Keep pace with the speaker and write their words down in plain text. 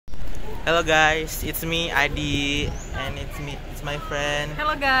Hello guys, it's me Adi, and it's my friend.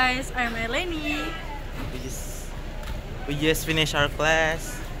 Hello guys, I'm Eleni. We just finished our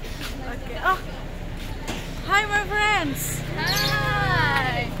class. Okay. Oh, hi my friends.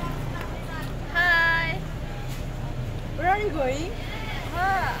 Hi. Hi. Where are you going?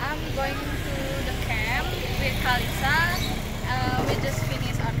 I'm going to the camp with Kalisa. We just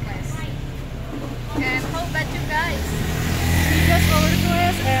finished our class. And how about you guys? We just over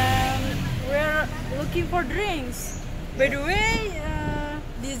class and we're looking for drinks. By the way,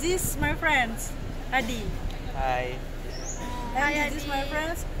 this is my friends Adi. Hi, And Hi, this is Adi. my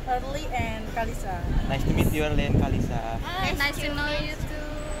friends Early and Kalisa. nice to meet you, Arlen, Kalisa. Nice to know you too.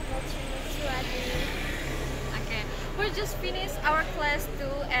 Okay, we just finished our class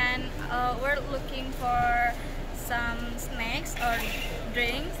too, and we're looking for some snacks or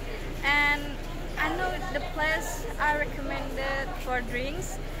drinks. And I know the place I recommended for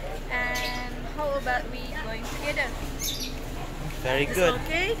drinks. And how about we going together? Very It's good.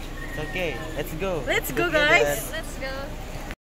 okay? It's okay. Let's go. Let's go, Together. guys. Let's go.